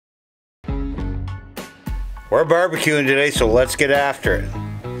We're barbecuing today, so let's get after it.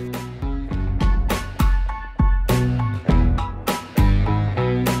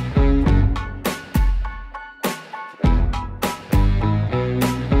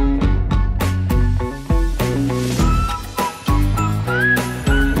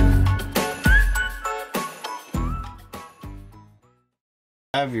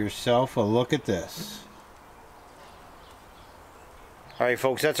 Have yourself a look at this. Alright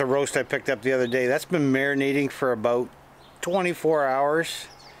folks, that's a roast I picked up the other day. That's been marinating for about 24 hours.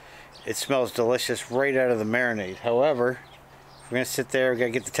 It smells delicious right out of the marinade. However, we're going to sit there, we're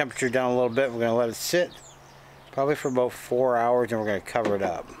going to get the temperature down a little bit, we're going to let it sit probably for about 4 hours and we're going to cover it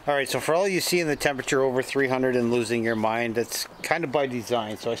up. Alright, so for all you see in the temperature over 300 and losing your mind, that's kind of by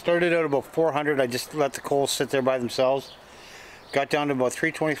design. So I started out about 400, I just let the coals sit there by themselves. Got down to about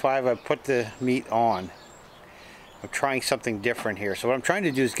 325, I put the meat on. I'm trying something different here. So what I'm trying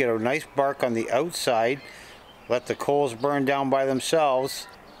to do is get a nice bark on the outside, let the coals burn down by themselves,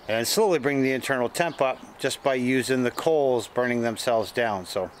 and slowly bring the internal temp up just by using the coals burning themselves down.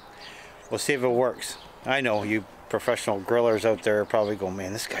 So we'll see if it works. I know you professional grillers out there are probably going,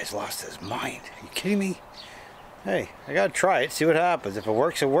 man, this guy's lost his mind. Are you kidding me? Hey, I gotta try it, see what happens. If it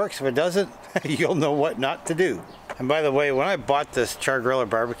works, it works. If it doesn't, you'll know what not to do. And by the way, when I bought this char griller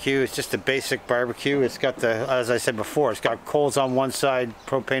barbecue, it's just a basic barbecue. It's got the, as I said before, it's got coals on one side,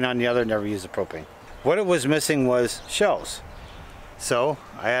 propane on the other. Never use the propane. What it was missing was shells. So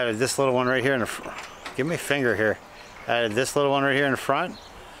I added this little one right here in the front. Give me a finger here. I added this little one right here in the front.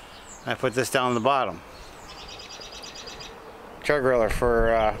 I put this down the bottom. Char griller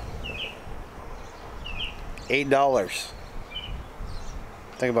for $8.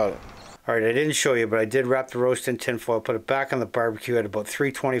 Think about it. Alright, I didn't show you, but I did wrap the roast in tin foil, put it back on the barbecue at about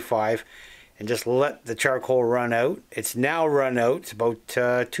 325, and just let the charcoal run out. It's now run out. It's about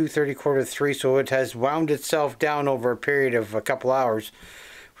 2:30, quarter to 3, so it has wound itself down over a period of a couple hours,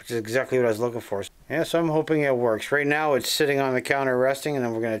 which is exactly what I was looking for. Yeah, so I'm hoping it works. Right now it's sitting on the counter resting, and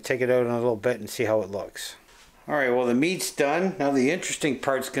then we're going to take it out in a little bit and see how it looks. Alright, well the meat's done. Now the interesting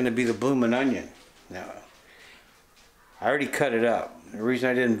part's going to be the bloomin' onion. Now, I already cut it up. The reason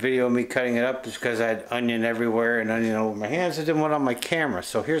I didn't video me cutting it up is because I had onion everywhere and onion over my hands. I didn't want it on my camera.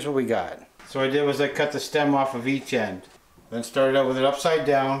 So here's what we got. So what I did was I cut the stem off of each end. Then started out with it upside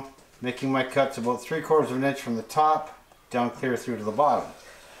down, making my cuts about 3/4 of an inch from the top down clear through to the bottom.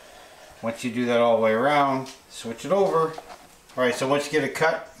 Once you do that all the way around, switch it over. Alright, so once you get it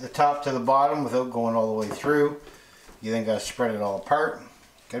cut the top to the bottom without going all the way through, you then got to spread it all apart.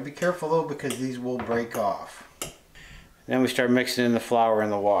 Got to be careful though because these will break off. Then we start mixing in the flour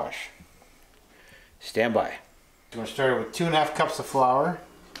and the wash. Stand by. We're going to start with 2.5 cups of flour.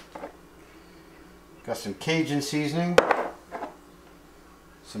 Got some Cajun seasoning.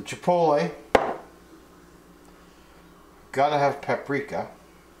 Some chipotle. Gotta have paprika.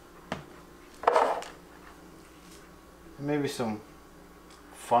 And maybe some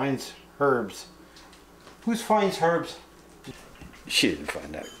Fines herbs. Who's Fines herbs? She didn't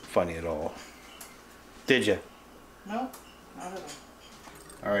find that funny at all. Did you? No, not at all.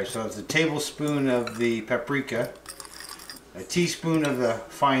 Alright, so it's a tablespoon of the paprika, a teaspoon of the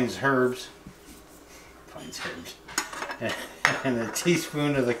Fines herbs, and a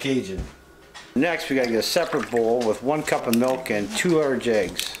teaspoon of the Cajun. Next, we got to get a separate bowl with 1 cup of milk and 2 large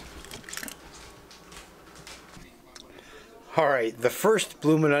eggs. Alright, the first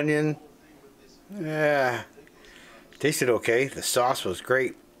bloomin' onion, tasted okay. The sauce was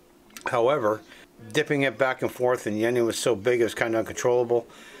great. However, dipping it back and forth, and the onion was so big it was kind of uncontrollable.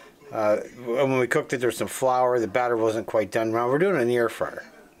 When we cooked it, there was some flour. The batter wasn't quite done. Now we're doing it in the air fryer,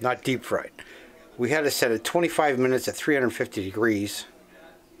 not deep fried. We had it set at 25 minutes at 350 degrees.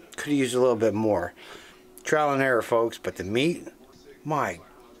 Could have used a little bit more. Trial and error, folks, but the meat, my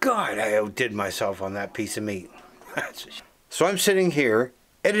God, I outdid myself on that piece of meat. So I'm sitting here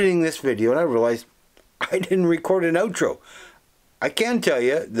editing this video and I realized I didn't record an outro. I can tell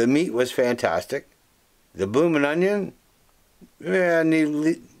you the meat was fantastic. The bloomin' onion, left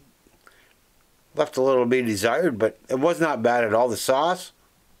a little bit desired, but it was not bad at all. The sauce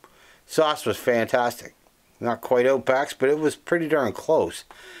was fantastic. Not quite Outbacks, but it was pretty darn close.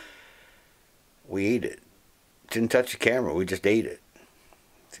 We ate it. Didn't touch the camera, we just ate it.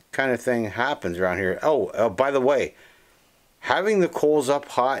 The kind of thing happens around here. Oh, by the way, having the coals up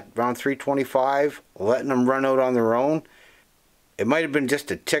hot around 325, letting them run out on their own, it might have been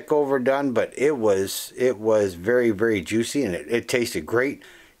just a tick overdone, but it was very, very juicy, and it tasted great.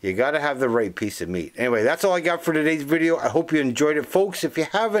 You got to have the right piece of meat. Anyway, that's all I got for today's video. I hope you enjoyed it, folks. If you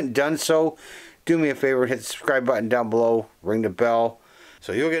haven't done so, do me a favor, hit the subscribe button down below, ring the bell.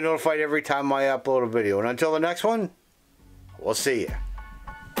 So you'll get notified every time I upload a video. And until the next one, we'll see you.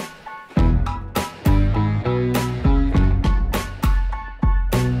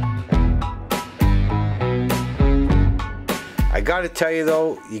 I gotta tell you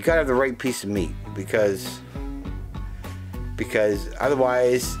though, you gotta have the right piece of meat because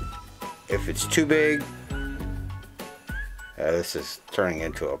otherwise, if it's too big, this is turning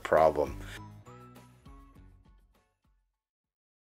into a problem.